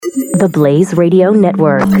The Blaze Radio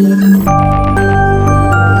Network.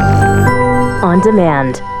 On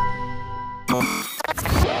demand.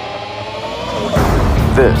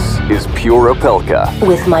 This is Pure Opelka.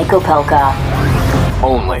 With Mike Opelka.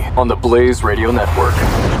 Only on the Blaze Radio Network.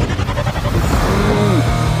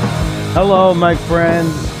 Hello, my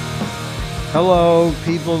friends. Hello,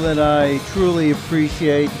 people that I truly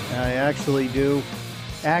appreciate. I actually do.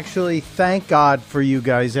 Actually, thank God for you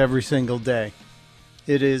guys every single day.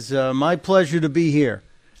 It is my pleasure to be here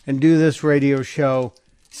and do this radio show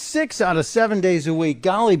 6 out of 7 days a week.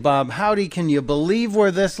 Golly, Bob, howdy, can you believe we're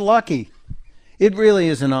this lucky? It really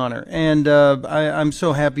is an honor, and I'm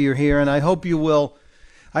so happy you're here, and I hope you will.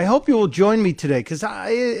 I hope you will join me today, because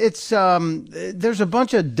there's a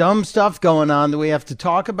bunch of dumb stuff going on that we have to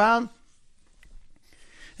talk about,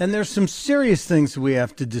 and there's some serious things that we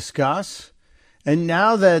have to discuss. And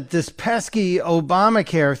now that this pesky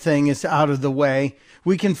Obamacare thing is out of the way,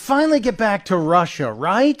 we can finally get back to Russia,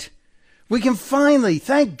 right? We can finally,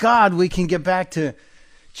 thank God, we can get back to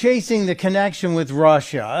chasing the connection with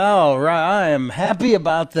Russia. Oh, right, I am happy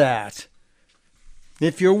about that.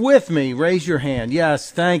 If you're with me, raise your hand. Yes,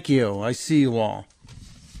 thank you. I see you all.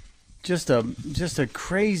 Just a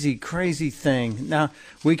crazy, crazy thing. Now,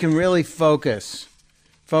 we can really focus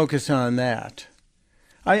on that.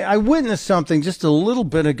 I witnessed something just a little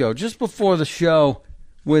bit ago, just before the show,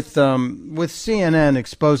 with CNN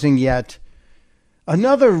exposing yet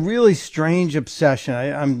another really strange obsession.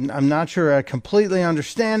 I'm not sure I completely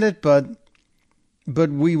understand it, but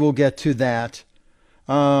we will get to that.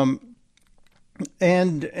 And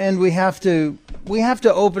we have to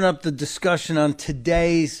open up the discussion on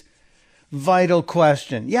today's vital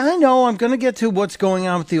question. Yeah, I know I'm going to get to what's going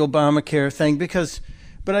on with the Obamacare thing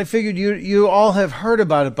but I figured you all have heard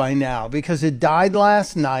about it by now because it died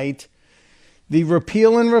last night. The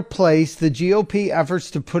repeal and replace, the GOP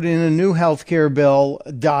efforts to put in a new health care bill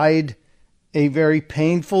died a very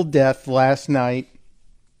painful death last night.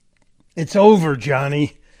 It's over,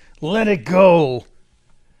 Johnny. Let it go.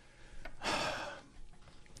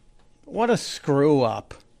 What a screw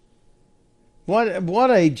up.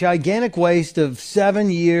 What a gigantic waste of 7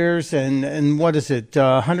 years and what is it,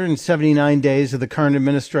 179 days of the current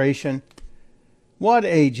administration. What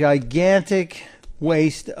a gigantic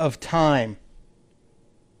waste of time.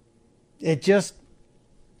 It just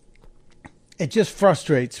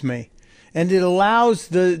frustrates me. And it allows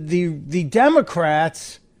the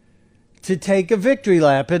Democrats to take a victory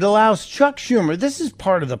lap. It allows Chuck Schumer. This is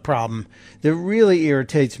part of the problem that really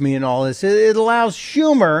irritates me in all this. It allows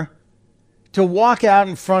Schumer to walk out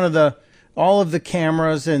in front of all of the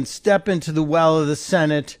cameras and step into the well of the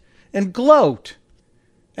Senate and gloat.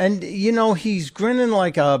 And, you know, he's grinning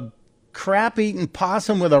like a crap-eating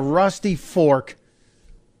possum with a rusty fork.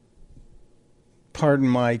 Pardon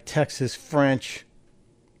my Texas French.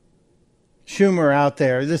 Schumer out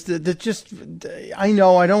there. I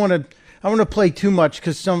know I don't want to play too much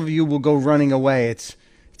because some of you will go running away. It's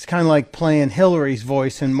kind of like playing Hillary's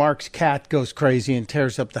voice and Mark's cat goes crazy and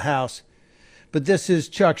tears up the house. But this is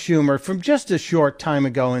Chuck Schumer from just a short time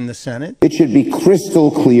ago in the Senate. It should be crystal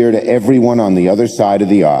clear to everyone on the other side of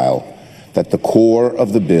the aisle that the core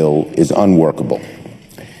of the bill is unworkable.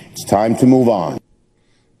 It's time to move on.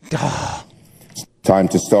 It's time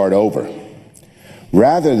to start over.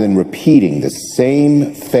 Rather than repeating the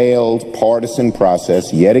same failed partisan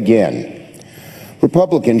process yet again,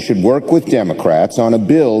 Republicans should work with Democrats on a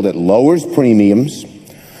bill that lowers premiums,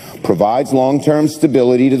 provides long-term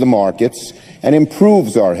stability to the markets, and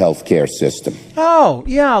improves our health care system. Oh,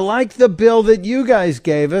 yeah, like the bill that you guys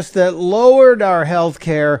gave us that lowered our health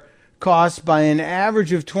care costs by an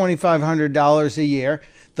average of $2,500 a year,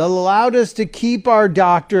 that allowed us to keep our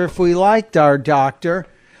doctor if we liked our doctor.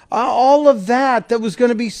 All of that was going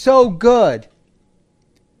to be so good.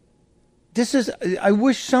 I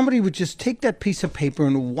wish somebody would just take that piece of paper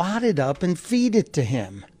and wad it up and feed it to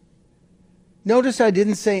him. Notice I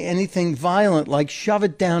didn't say anything violent like shove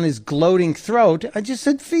it down his gloating throat. I just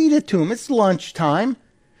said feed it to him. It's lunchtime.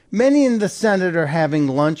 Many in the Senate are having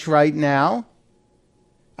lunch right now.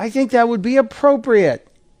 I think that would be appropriate.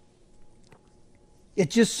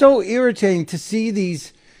 It's just so irritating to see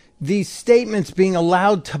these statements being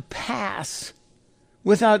allowed to pass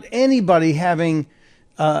without anybody having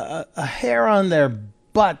a hair on their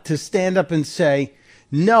butt to stand up and say,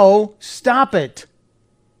 no, stop it.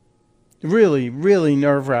 Really, really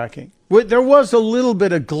nerve-wracking. There was a little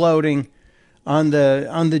bit of gloating on the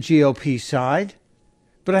GOP side,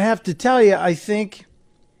 but I have to tell you, I think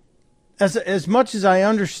as much as I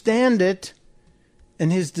understand it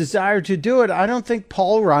and his desire to do it, I don't think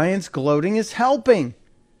Paul Ryan's gloating is helping.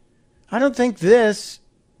 I don't think this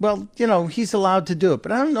well, he's allowed to do it.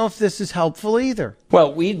 But I don't know if this is helpful either.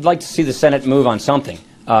 Well, we'd like to see the Senate move on something.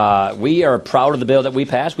 We are proud of the bill that we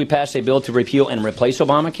passed. We passed a bill to repeal and replace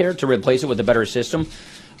Obamacare, to replace it with a better system.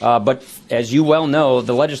 But as you well know,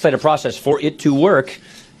 the legislative process, for it to work,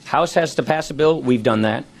 House has to pass a bill. We've done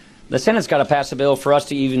that. The Senate's got to pass a bill for us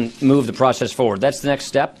to even move the process forward. That's the next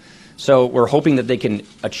step. So we're hoping that they can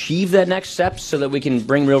achieve that next step so that we can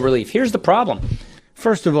bring real relief. Here's the problem.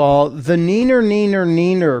 First of all, the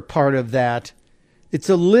neener part of that, it's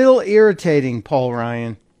a little irritating, Paul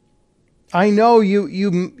Ryan. I know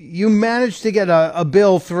you managed to get a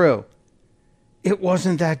bill through. It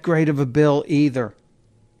wasn't that great of a bill either.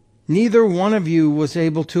 Neither one of you was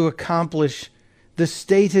able to accomplish the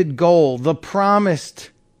stated goal, the promised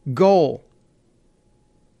goal.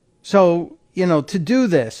 So, to do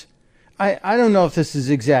this, I don't know if this is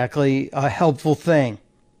exactly a helpful thing.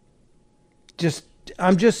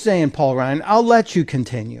 I'm just saying, Paul Ryan, I'll let you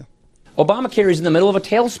continue. Obamacare is in the middle of a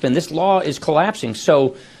tailspin. This law is collapsing.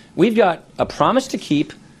 So we've got a promise to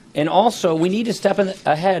keep, and also we need to step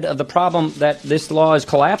ahead of the problem that this law is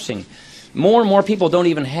collapsing. More and more people don't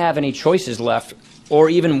even have any choices left, or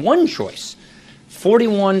even one choice.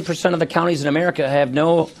 41% of the counties in America have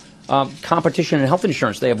no competition in health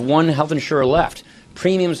insurance. They have one health insurer left.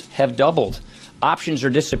 Premiums have doubled. Options are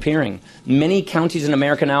disappearing. Many counties in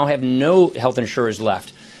America now have no health insurers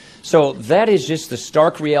left. So that is just the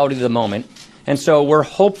stark reality of the moment. And so we're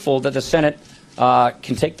hopeful that the Senate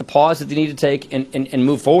can take the pause that they need to take and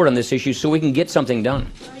move forward on this issue so we can get something done.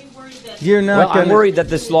 I'm worried that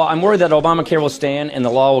Obamacare will stand and the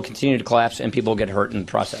law will continue to collapse and people will get hurt in the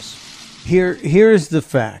process. Here's the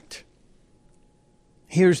fact.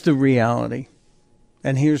 Here's the reality.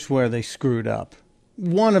 And here's where they screwed up.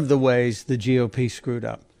 One of the ways the GOP screwed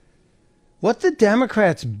up. What the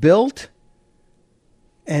Democrats built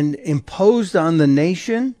and imposed on the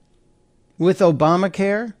nation with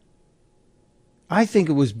Obamacare, I think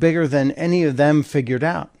it was bigger than any of them figured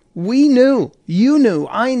out. We knew, you knew,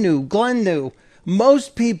 I knew, Glenn knew.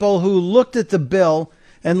 Most people who looked at the bill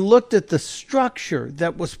and looked at the structure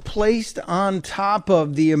that was placed on top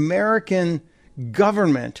of the American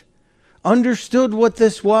government understood what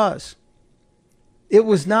this was. It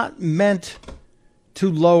was not meant to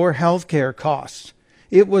lower healthcare costs.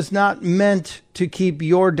 It was not meant to keep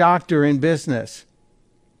your doctor in business.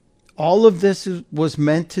 All of this was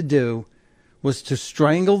meant to do was to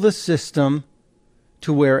strangle the system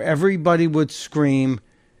to where everybody would scream,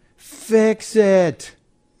 fix it.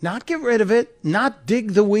 Not get rid of it, not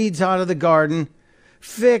dig the weeds out of the garden.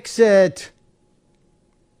 Fix it.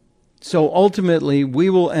 So ultimately, we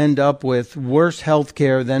will end up with worse health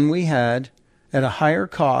care than we had at a higher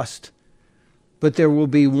cost. But there will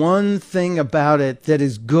be one thing about it that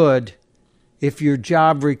is good if your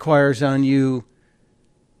job requires on you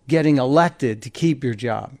getting elected to keep your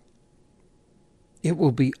job. It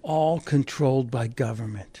will be all controlled by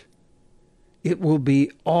government. It will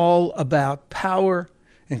be all about power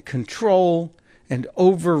and control and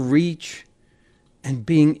overreach and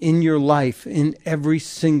being in your life in every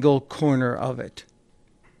single corner of it.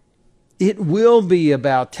 It will be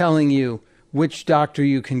about telling you which doctor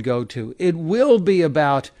you can go to. It will be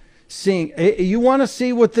about seeing. You want to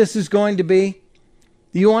see what this is going to be?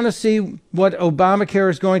 You want to see what Obamacare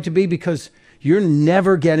is going to be? Because you're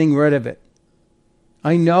never getting rid of it.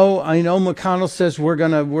 I know McConnell says we're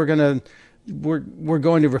going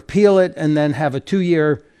to repeal it and then have a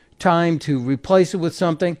 2-year time to replace it with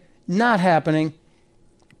something. Not happening.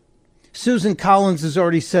 Susan Collins has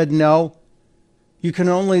already said no. You can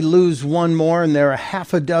only lose one more, and there are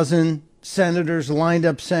half a dozen senators lined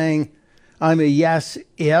up saying, I'm a yes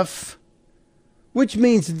if, which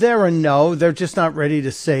means they're a no. They're just not ready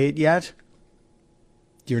to say it yet.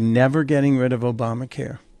 You're never getting rid of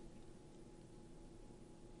Obamacare.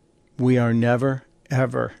 We are never,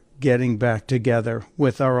 ever getting back together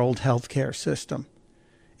with our old healthcare system.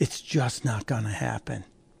 It's just not going to happen.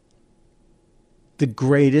 The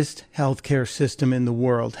greatest healthcare system in the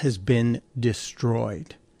world has been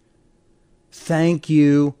destroyed. Thank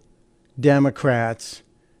you, Democrats.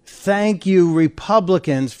 Thank you,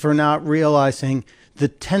 Republicans, for not realizing the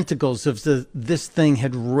tentacles of this thing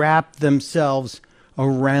had wrapped themselves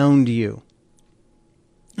around you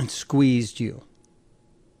and squeezed you.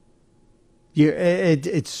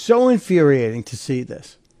 It's so infuriating to see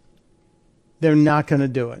this. They're not going to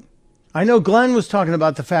do it. I know Glenn was talking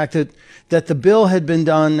about the fact that the bill had been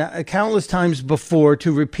done countless times before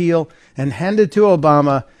to repeal and handed to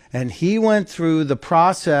Obama, and he went through the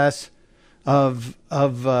process of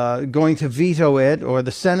going to veto it, or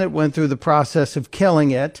the Senate went through the process of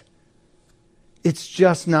killing it. It's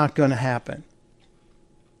just not going to happen.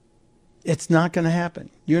 It's not going to happen.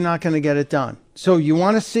 You're not going to get it done. So you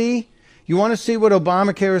want to see what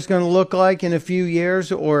Obamacare is going to look like in a few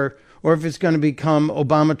years, or if it's going to become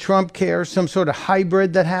Obama-Trump care, some sort of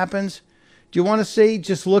hybrid that happens? Do you want to see?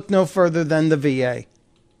 Just look no further than the VA.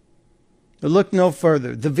 Look no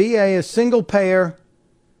further. The VA is single payer.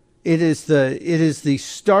 It is the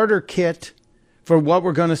starter kit for what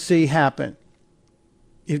we're going to see happen.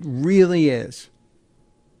 It really is.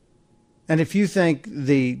 And if you think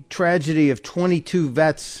the tragedy of 22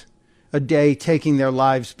 vets a day taking their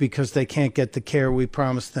lives because they can't get the care we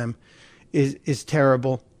promised them is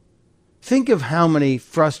terrible, think of how many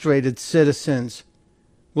frustrated citizens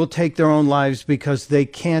will take their own lives because they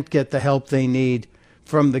can't get the help they need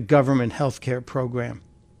from the government health care program.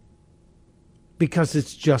 Because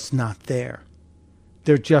it's just not there.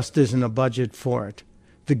 There just isn't a budget for it.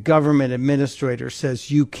 The government administrator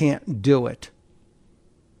says you can't do it.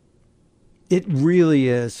 It really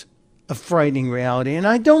is a frightening reality. And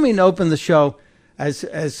I don't mean to open the show as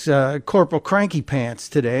Corporal Cranky Pants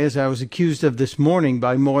today, as I was accused of this morning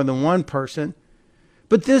by more than one person.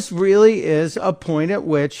 But this really is a point at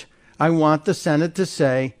which I want the Senate to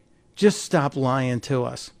say, just stop lying to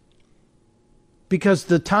us. Because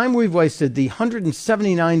the time we've wasted, the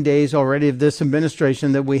 179 days already of this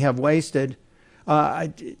administration that we have wasted,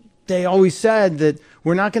 they always said that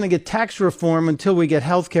we're not going to get tax reform until we get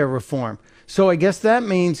health care reform. So I guess that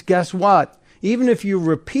means, guess what? Even if you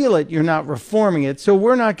repeal it, you're not reforming it. So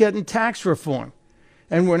we're not getting tax reform.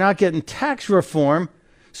 And we're not getting tax reform.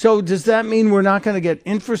 So does that mean we're not going to get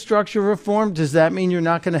infrastructure reform? Does that mean you're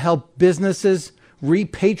not going to help businesses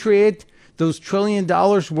repatriate those $1 trillion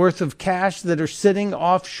worth of cash that are sitting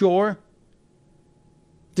offshore?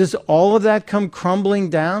 Does all of that come crumbling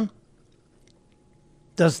down?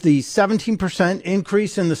 Does the 17%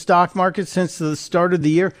 increase in the stock market since the start of the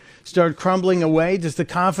year start crumbling away? Does the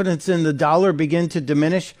confidence in the dollar begin to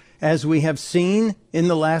diminish as we have seen in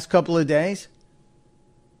the last couple of days?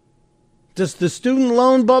 Does the student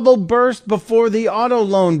loan bubble burst before the auto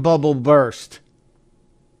loan bubble burst?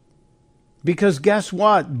 Because guess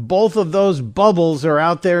what? Both of those bubbles are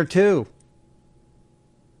out there too.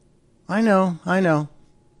 I know.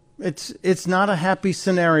 It's not a happy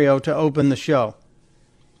scenario to open the show.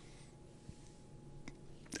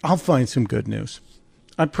 I'll find some good news.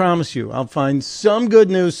 I promise you, I'll find some good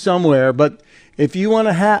news somewhere. But if you want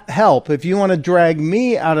to help, if you want to drag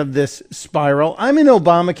me out of this spiral, I'm in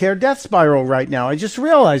Obamacare death spiral right now. I just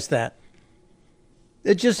realized that.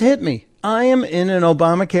 It just hit me. I am in an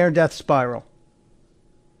Obamacare death spiral.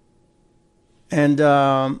 And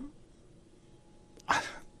I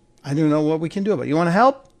don't know what we can do about it. You want to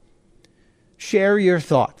help? Share your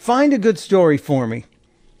thought. Find a good story for me.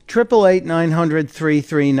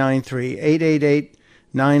 888-900-3393.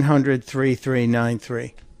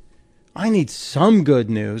 888-900-3393. I need some good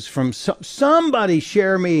news from somebody.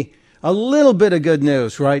 Share me a little bit of good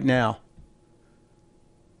news right now.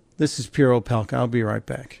 This is Pure Opelka. I'll be right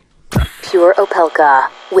back. Pure Opelka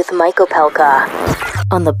with Mike Opelka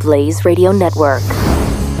on the Blaze Radio Network.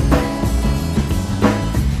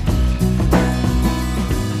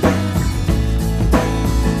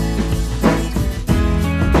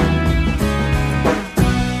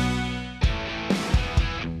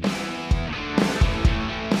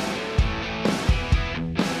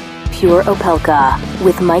 Pure Opelka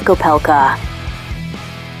with Mike Opelka.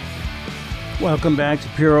 Welcome back to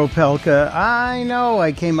Pure Opelka. I know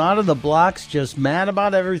I came out of the blocks just mad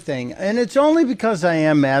about everything. And it's only because I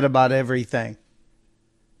am mad about everything.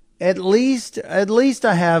 At least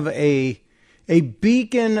I have a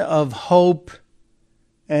beacon of hope.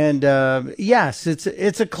 And yes,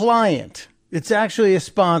 it's a client. It's actually a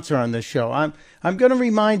sponsor on this show. I'm going to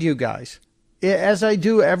remind you guys, as I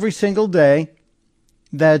do every single day,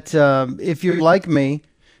 that if you're like me,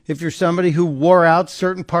 if you're somebody who wore out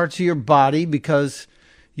certain parts of your body because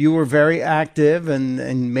you were very active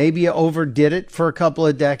and maybe you overdid it for a couple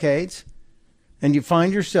of decades, and you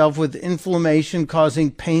find yourself with inflammation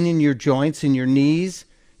causing pain in your joints, in your knees,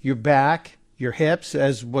 your back, your hips,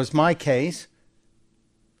 as was my case,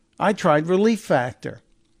 I tried Relief Factor.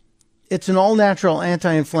 It's an all-natural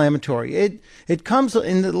anti-inflammatory. It comes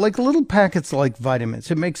in like little packets like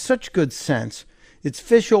vitamins. It makes such good sense. It's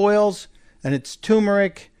fish oils and it's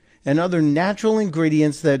turmeric and other natural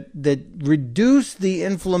ingredients that reduce the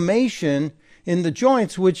inflammation in the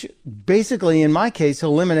joints, which basically, in my case,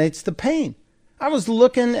 eliminates the pain. I was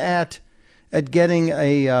looking at getting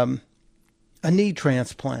a knee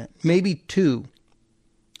transplant, maybe two.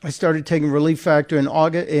 I started taking Relief Factor in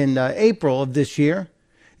April of this year,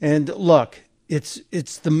 and look, it's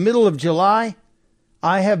the middle of July.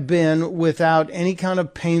 I have been without any kind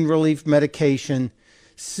of pain relief medication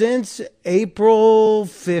since April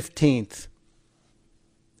 15th.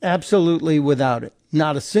 Absolutely without it.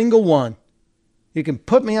 Not a single one. You can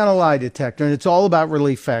put me on a lie detector, and it's all about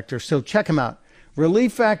Relief Factor. So check them out.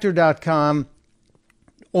 ReliefFactor.com,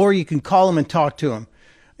 or you can call them and talk to them.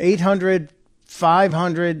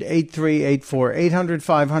 800-500-8384.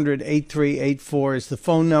 800-500-8384 is the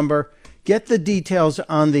phone number. Get the details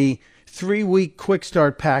on the 3-week quick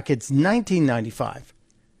start pack. It's $19.95.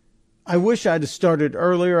 I wish I'd have started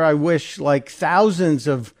earlier. I wish, like thousands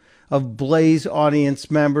of Blaze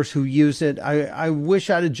audience members who use it, I wish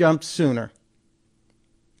I'd have jumped sooner.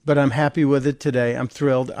 But I'm happy with it today. I'm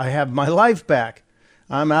thrilled. I have my life back.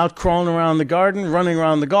 I'm out crawling around the garden, running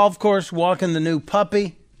around the golf course, walking the new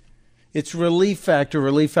puppy. It's Relief Factor,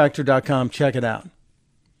 ReliefFactor.com. Check it out.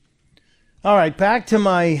 All right, back to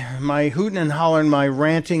my hooting and hollering, my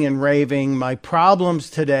ranting and raving, my problems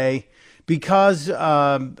today, because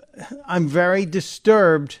I'm very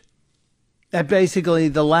disturbed at basically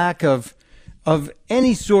the lack of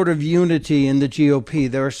any sort of unity in the GOP.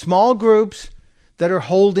 There are small groups that are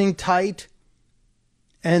holding tight,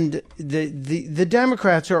 and the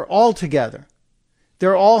Democrats are all together.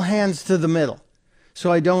 They're all hands to the middle.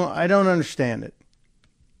 So I don't understand it.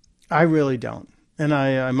 I really don't. And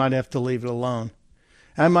I might have to leave it alone.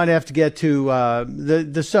 I might have to get to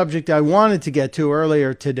the subject I wanted to get to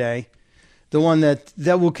earlier today, the one that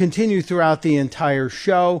will continue throughout the entire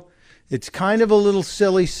show. It's kind of a little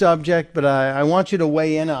silly subject, but I want you to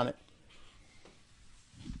weigh in on it.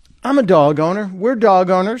 I'm a dog owner. We're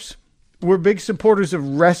dog owners. We're big supporters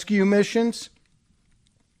of rescue missions.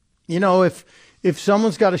 You know, if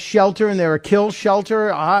someone's got a shelter and they're a kill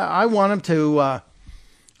shelter, I want them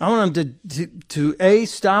to A,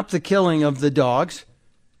 stop the killing of the dogs,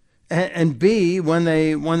 and B, when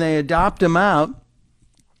they adopt them out,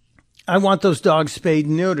 I want those dogs spayed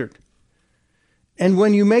and neutered. And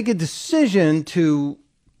when you make a decision to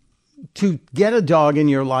get a dog in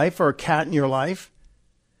your life or a cat in your life,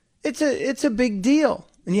 it's a big deal,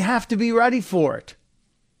 and you have to be ready for it.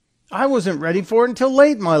 I wasn't ready for it until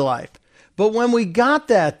late in my life. But when we got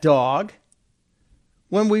that dog,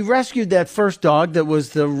 when we rescued that first dog that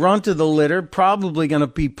was the runt of the litter, probably going to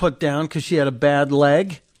be put down because she had a bad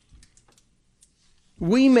leg,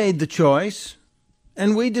 we made the choice,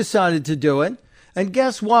 and we decided to do it. And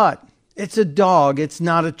guess what? It's a dog. It's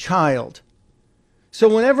not a child. So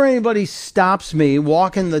whenever anybody stops me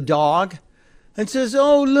walking the dog and says,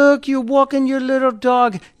 "Oh, look, you're walking your little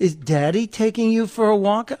dog. Is Daddy taking you for a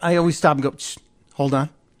walk?" I always stop and go, "Shh, hold on.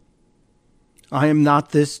 I am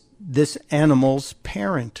not this animal's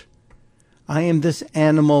parent. I am this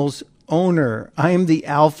animal's owner. I am the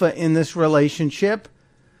alpha in this relationship.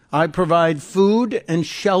 I provide food and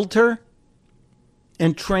shelter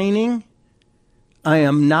and training. I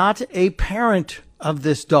am not a parent of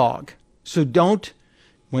this dog. So don't,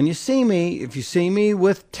 when you see me, if you see me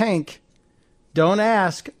with Tank, don't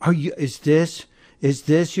ask, is this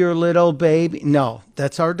your little baby?" No,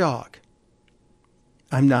 that's our dog.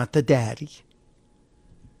 I'm not the daddy.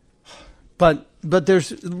 But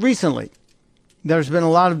there's been a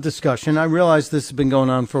lot of discussion. I realize this has been going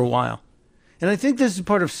on for a while. And I think this is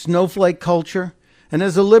part of snowflake culture. And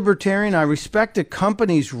as a libertarian, I respect a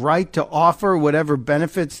company's right to offer whatever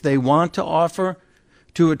benefits they want to offer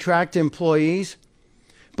to attract employees.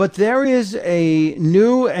 But there is a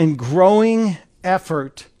new and growing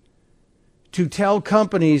effort to tell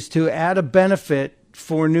companies to add a benefit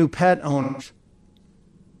for new pet owners.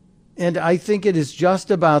 And I think it is just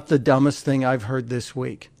about the dumbest thing I've heard this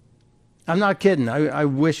week. I'm not kidding. I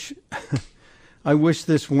wish I wish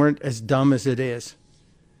this weren't as dumb as it is.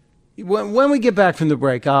 When we get back from the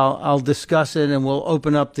break, I'll discuss it, and we'll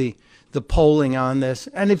open up the polling on this.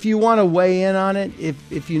 And if you want to weigh in on it,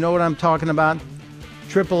 if you know what I'm talking about,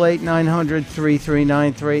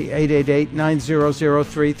 888-900-3393,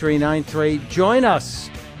 888-900-3393. Join us.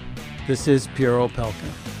 This is Pure Opelka.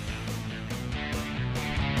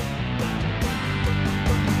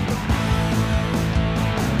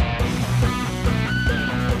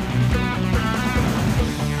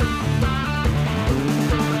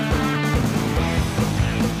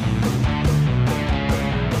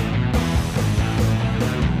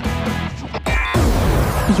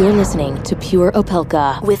 You're listening to Pure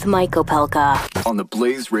Opelka with Mike Opelka on the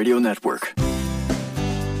Blaze Radio Network.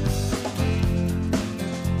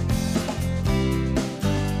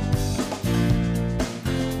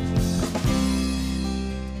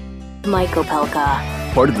 Mike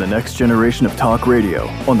Opelka. Part of the next generation of talk radio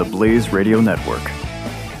on the Blaze Radio Network.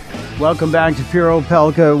 Welcome back to Pure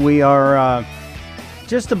Opelka. We are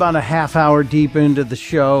just about a half hour deep into the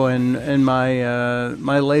show, and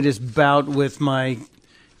my latest bout with my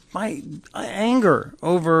anger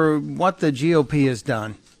over what the GOP has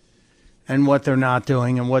done and what they're not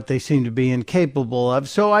doing and what they seem to be incapable of.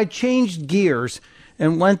 So I changed gears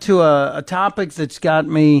and went to a topic that's got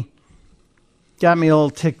me a little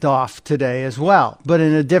ticked off today as well, but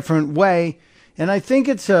in a different way. And I think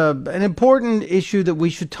it's an important issue that we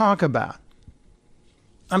should talk about.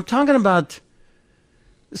 I'm talking about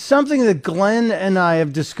something that Glenn and I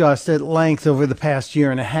have discussed at length over the past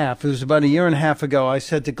year and a half. It was about a year and a half ago. I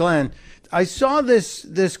said to Glenn, I saw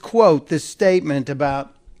this quote, this statement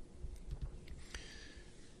about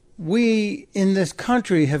we in this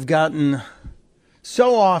country have gotten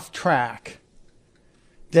so off track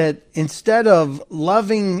that instead of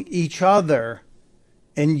loving each other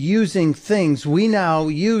and using things, we now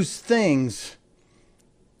use things.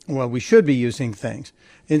 Well, we should be using things.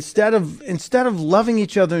 Instead of loving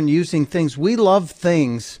each other and using things, we love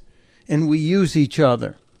things and we use each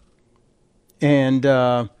other. And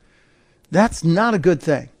that's not a good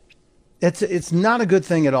thing. It's not a good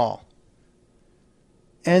thing at all.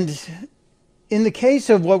 And in the case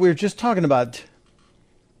of what we were just talking about,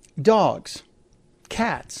 dogs,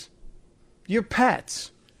 cats, your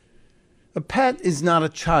pets. A pet is not a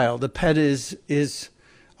child. A pet is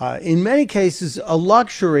in many cases a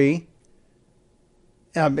luxury.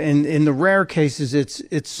 In the rare cases,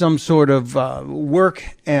 it's some sort of work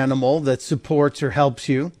animal that supports or helps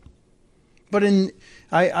you. But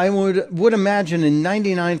I would imagine in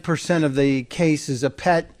 99% of the cases, a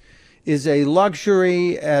pet is a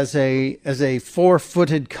luxury as a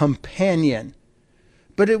four-footed companion.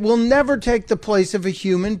 But it will never take the place of a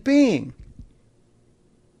human being.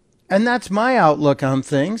 And that's my outlook on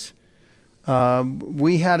things.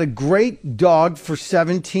 We had a great dog for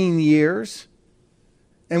 17 years.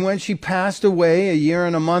 And when she passed away a year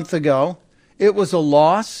and a month ago, it was a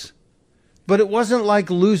loss. But it wasn't like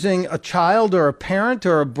losing a child or a parent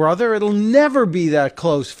or a brother. It'll never be that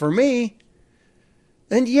close for me.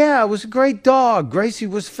 And yeah, it was a great dog. Gracie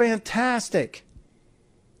was fantastic.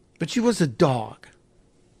 But she was a dog.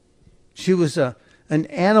 She was an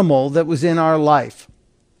animal that was in our life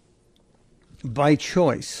by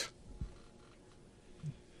choice.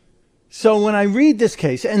 So when I read this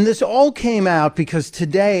case, and this all came out because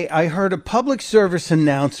today I heard a public service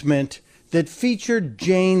announcement that featured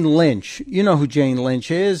Jane Lynch. You know who Jane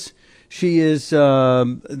Lynch is. She is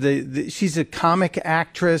she's a comic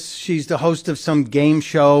actress. She's the host of some game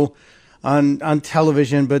show on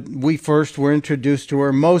television, but we first were introduced to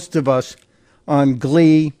her, most of us, on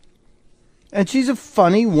Glee. And she's a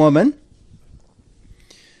funny woman.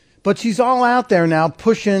 But she's all out there now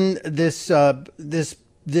pushing this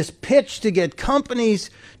pitch to get companies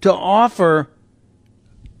to offer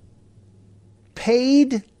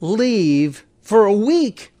paid leave for a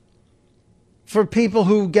week for people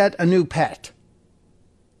who get a new pet.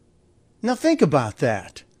 Now think about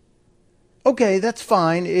that. Okay, that's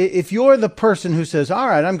fine. If you're the person who says, all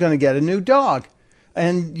right, I'm going to get a new dog,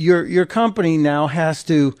 and your company now has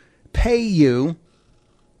to pay you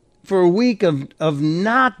for a week of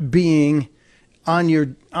not being on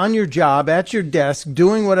your job, at your desk,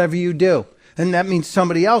 doing whatever you do. And that means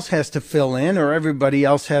somebody else has to fill in, or everybody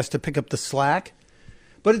else has to pick up the slack.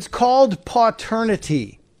 But it's called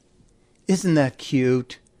paternity. Isn't that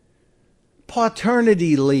cute?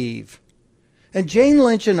 Paternity leave. And Jane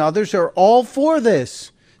Lynch and others are all for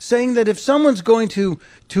this, saying that if someone's going to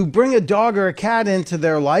bring a dog or a cat into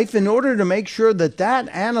their life, in order to make sure that that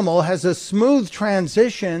animal has a smooth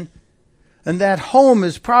transition and that home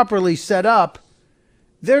is properly set up,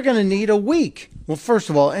 they're going to need a week. Well, first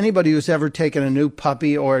of all, anybody who's ever taken a new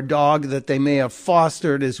puppy or a dog that they may have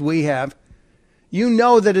fostered as we have, you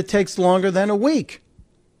know that it takes longer than a week.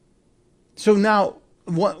 So now,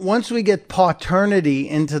 once we get paternity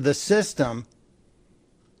into the system,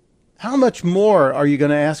 how much more are you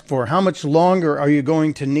going to ask for? How much longer are you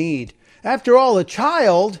going to need? After all, a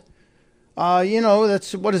child,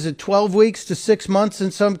 that's, 12 weeks to 6 months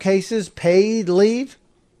in some cases, paid leave?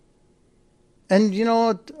 And,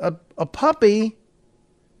 a puppy,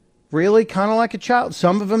 really kind of like a child.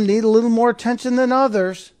 Some of them need a little more attention than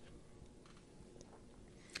others.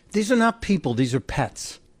 These are not people. These are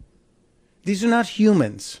pets. These are not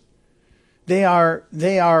humans. They are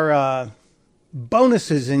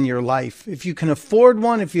bonuses in your life. If you can afford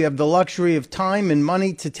one, if you have the luxury of time and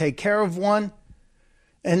money to take care of one.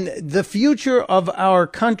 And the future of our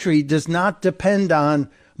country does not depend on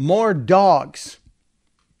more dogs.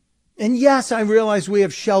 And yes, I realize we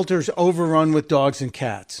have shelters overrun with dogs and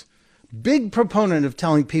cats. Big proponent of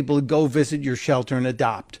telling people to go visit your shelter and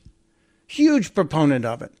adopt. Huge proponent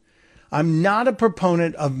of it. I'm not a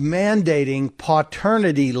proponent of mandating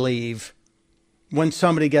paternity leave when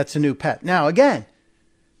somebody gets a new pet. Now, again,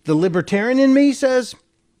 the libertarian in me says,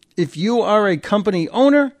 if you are a company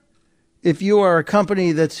owner, if you are a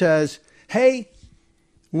company that says, hey,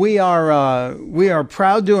 we are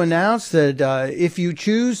proud to announce that if you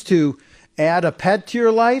choose to add a pet to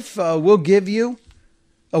your life, we'll give you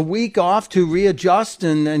a week off to readjust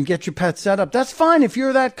and get your pet set up. That's fine if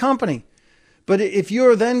you're that company. But if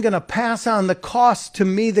you're then going to pass on the cost to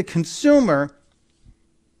me, the consumer,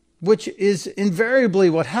 which is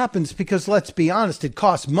invariably what happens, because let's be honest, it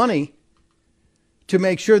costs money to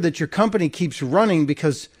make sure that your company keeps running,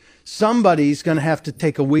 because somebody's going to have to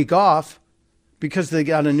take a week off because they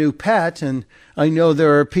got a new pet. And I know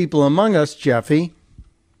there are people among us, Jeffy,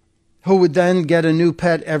 who would then get a new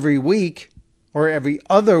pet every week or every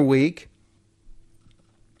other week.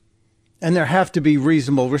 And there have to be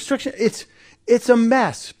reasonable restrictions. It's a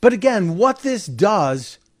mess. But again, what this is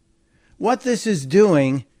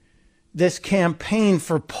doing, this campaign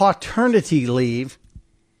for paternity leave,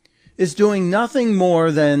 is doing nothing more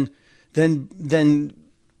than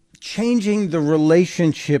changing the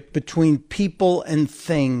relationship between people and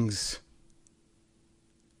things.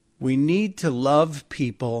 We need to love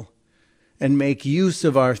people and make use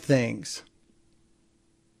of our things.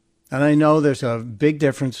 And I know there's a big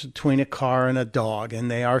difference between a car and a dog, and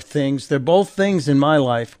they are things. They're both things in my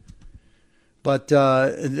life, but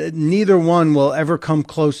neither one will ever come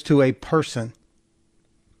close to a person.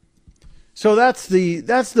 So that's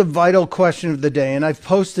the vital question of the day, and I've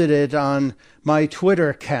posted it on my Twitter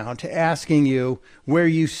account asking you where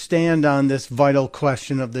you stand on this vital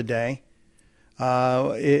question of the day.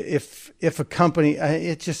 If a company,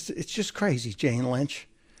 it's just crazy, Jane Lynch.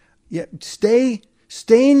 Yeah, stay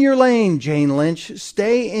in your lane, Jane Lynch.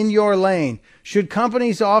 Stay in your lane. Should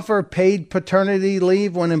companies offer paid paternity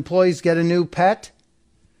leave when employees get a new pet?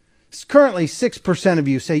 Currently, 6% of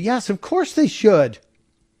you say yes, of course they should.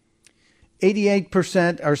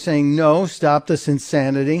 88% are saying no, stop this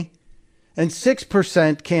insanity. And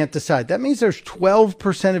 6% can't decide. That means there's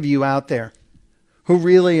 12% of you out there who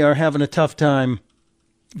really are having a tough time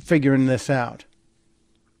figuring this out.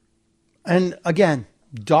 And again,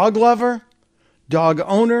 dog lover, dog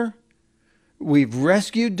owner, we've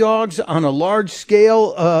rescued dogs on a large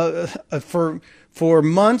scale for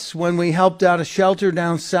months when we helped out a shelter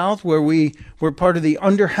down south where we were part of the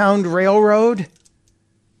Underhound Railroad.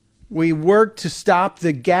 We worked to stop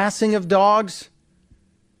the gassing of dogs.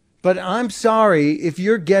 But I'm sorry, if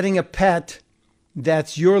you're getting a pet,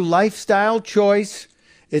 that's your lifestyle choice.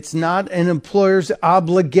 It's not an employer's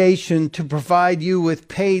obligation to provide you with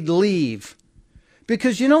paid leave.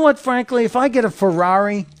 Because you know what, frankly, if I get a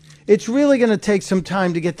Ferrari, it's really going to take some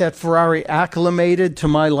time to get that Ferrari acclimated to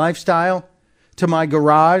my lifestyle, to my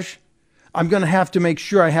garage. I'm going to have to make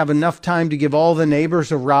sure I have enough time to give all the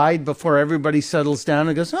neighbors a ride before everybody settles down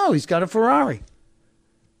and goes, oh, he's got a Ferrari.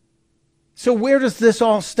 So where does this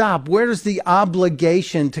all stop? Where does the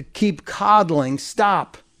obligation to keep coddling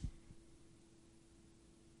stop?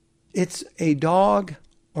 It's a dog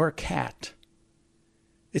or a cat.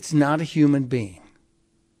 It's not a human being.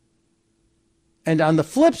 And on the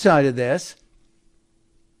flip side of this,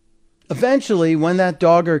 eventually when that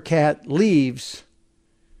dog or cat leaves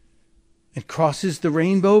and crosses the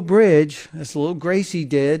Rainbow Bridge, as little Gracie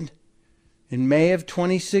did in May of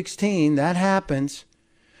 2016, that happens.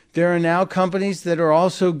 There are now companies that are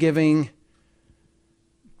also giving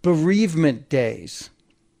bereavement days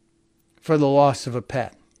for the loss of a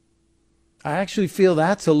pet. I actually feel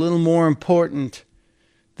that's a little more important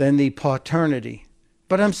than the paternity.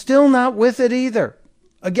 But I'm still not with it either.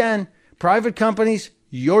 Again, private companies,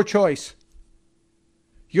 your choice.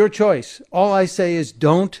 Your choice. All I say is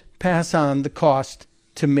don't pass on the cost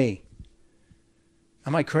to me.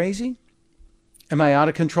 Am I crazy? Am I out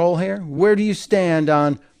of control here? Where do you stand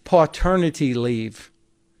on paternity leave?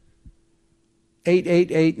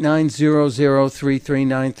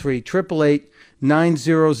 888-900-3393.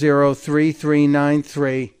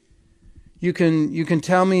 888-900-3393. You can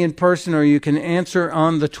tell me in person or you can answer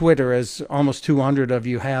on the Twitter, as almost 200 of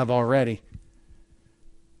you have already.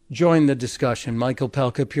 Join the discussion. Michael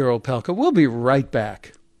Opelka, Pure Opelka. We'll be right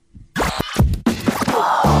back.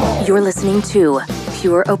 You're listening to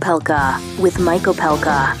Pure Opelka with Mike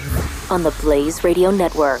Opelka on the Blaze Radio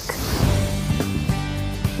Network.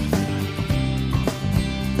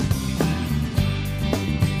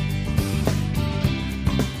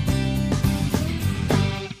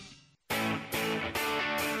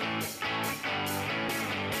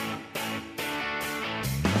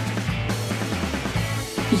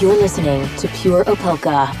 You're listening to Pure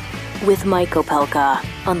Opelka with Mike Opelka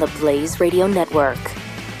on the Blaze Radio Network.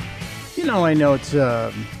 You know, I know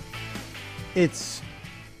it's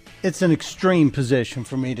an extreme position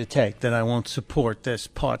for me to take that I won't support this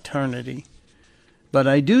paternity. But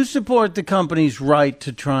I do support the company's right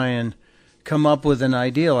to try and come up with an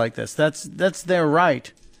idea like this. That's their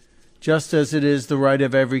right. Just as it is the right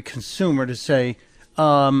of every consumer to say,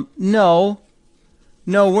 no,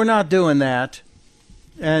 we're not doing that.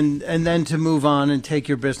 And then to move on and take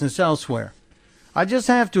your business elsewhere. I just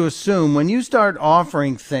have to assume when you start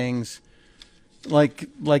offering things like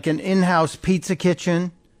an in-house pizza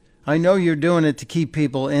kitchen, I know you're doing it to keep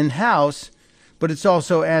people in-house, but it's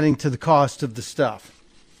also adding to the cost of the stuff.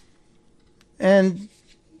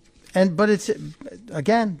 But it's,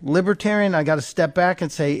 again, libertarian. I got to step back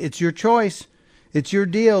and say, it's your choice. It's your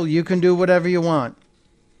deal. You can do whatever you want.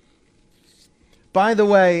 By the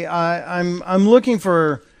way, I'm looking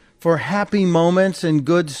for happy moments and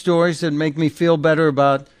good stories that make me feel better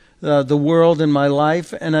about the world and my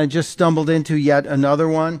life, and I just stumbled into yet another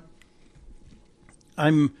one.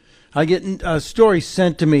 I get stories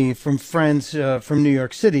sent to me from friends from New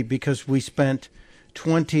York City because we spent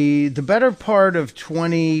the better part of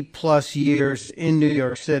 20 plus years in New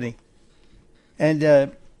York City.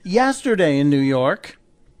 And yesterday in New York,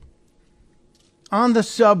 on the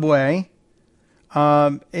subway,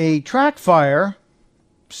 a track fire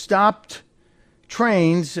stopped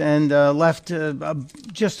trains and left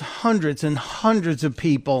just hundreds and hundreds of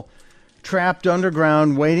people trapped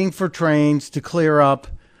underground waiting for trains to clear up.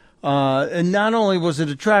 And not only was it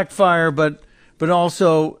a track fire, but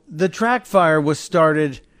also the track fire was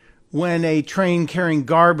started when a train carrying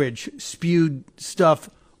garbage spewed stuff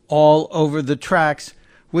all over the tracks,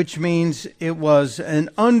 which means it was an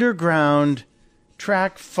underground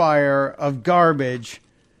track fire of garbage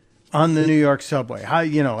on the New York subway.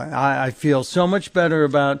 I feel so much better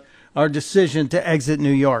about our decision to exit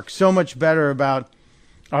New York, so much better about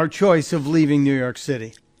our choice of leaving New York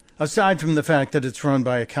City, aside from the fact that it's run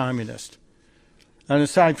by a communist, and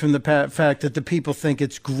aside from the fact that the people think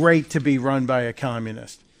it's great to be run by a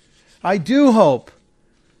communist. I do hope,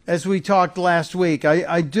 as we talked last week,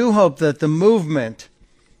 I do hope that the movement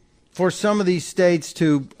for some of these states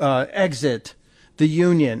to exit the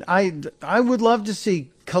union. I would love to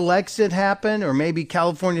see Calexit happen, or maybe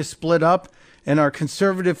California split up and our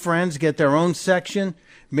conservative friends get their own section.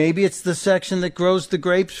 Maybe it's the section that grows the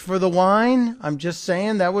grapes for the wine. I'm just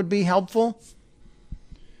saying that would be helpful.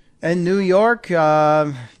 And New York,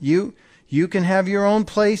 you can have your own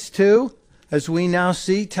place too. As we now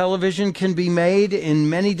see, television can be made in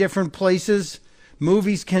many different places.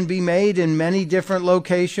 Movies can be made in many different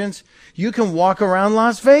locations. You can walk around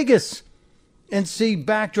Las Vegas and see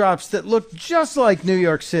backdrops that look just like New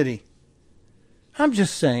York City. I'm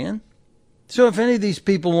just saying. So if any of these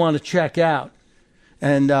people want to check out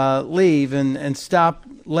and leave and stop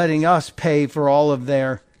letting us pay for all of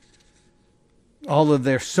their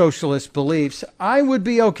socialist beliefs, I would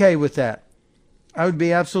be okay with that. I would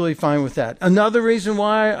be absolutely fine with that. Another reason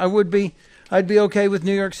why I'd be okay with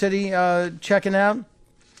New York City checking out.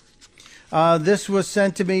 This was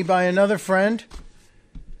sent to me by another friend.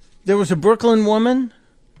 There was a Brooklyn woman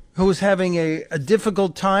who was having a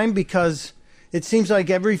difficult time because it seems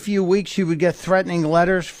like every few weeks she would get threatening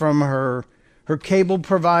letters from her cable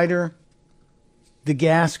provider, the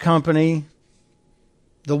gas company,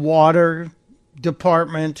 the water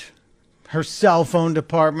department, her cell phone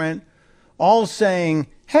department, all saying,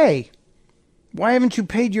 "Hey, why haven't you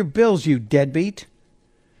paid your bills, you deadbeat?"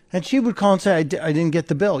 And she would call and say, I didn't get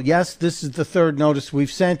the bill. Yes, this is the third notice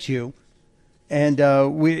we've sent you. And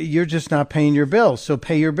you're just not paying your bills, so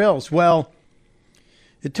pay your bills. Well,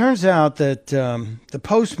 it turns out that the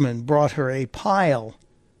postman brought her a pile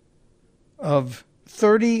of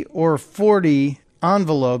 30 or 40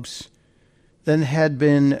 envelopes that had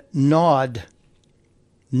been gnawed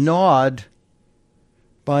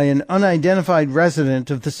by an unidentified resident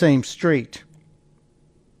of the same street.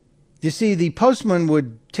 You see, the postman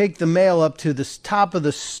would take the mail up to the top of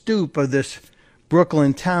the stoop of this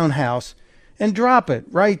Brooklyn townhouse and drop it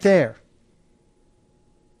right there.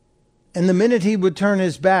 And the minute he would turn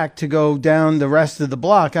his back to go down the rest of the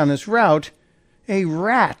block on his route, a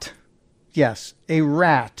rat, yes, a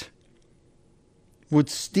rat, would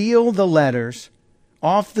steal the letters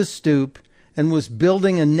off the stoop and was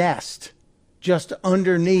building a nest just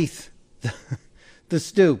underneath the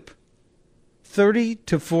stoop. 30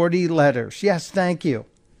 to 40 letters. Yes, thank you.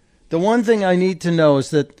 The one thing I need to know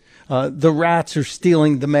is that the rats are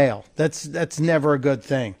stealing the mail. That's never a good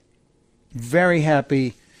thing. Very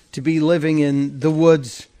happy to be living in the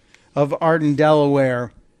woods of Arden,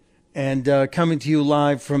 Delaware, and coming to you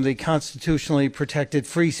live from the constitutionally protected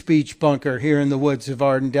free speech bunker here in the woods of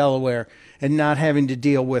Arden, Delaware, and not having to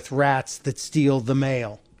deal with rats that steal the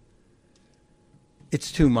mail.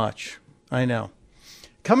 It's too much. I know.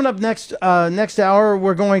 Coming up next hour,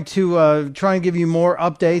 we're going to try and give you more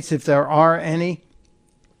updates, if there are any,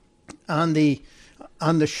 on the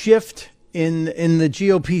shift in the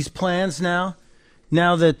GOP's plans now.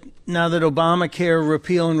 Now that Obamacare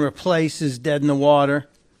repeal and replace is dead in the water.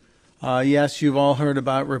 Yes, you've all heard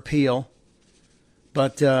about repeal,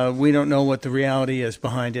 but we don't know what the reality is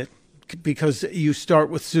behind it, because you start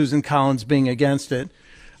with Susan Collins being against it.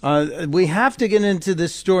 We have to get into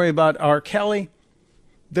this story about R. Kelly.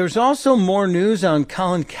 There's also more news on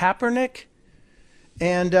Colin Kaepernick.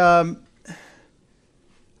 And are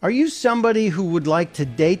you somebody who would like to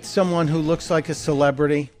date someone who looks like a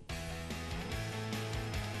celebrity?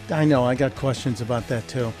 I know, I got questions about that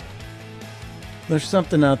too. There's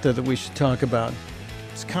something out there that we should talk about.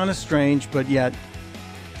 It's kind of strange, but yet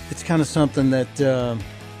it's kind of something that,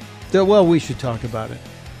 well, we should talk about it.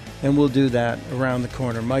 And we'll do that around the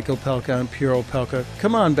corner. Mike Opelka and Pure Opelka.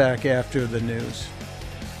 Come on back after the news.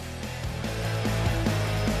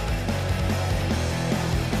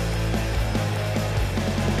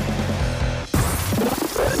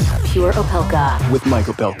 Pure Opelka. With Mike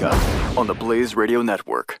Opelka on the Blaze Radio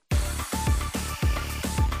Network.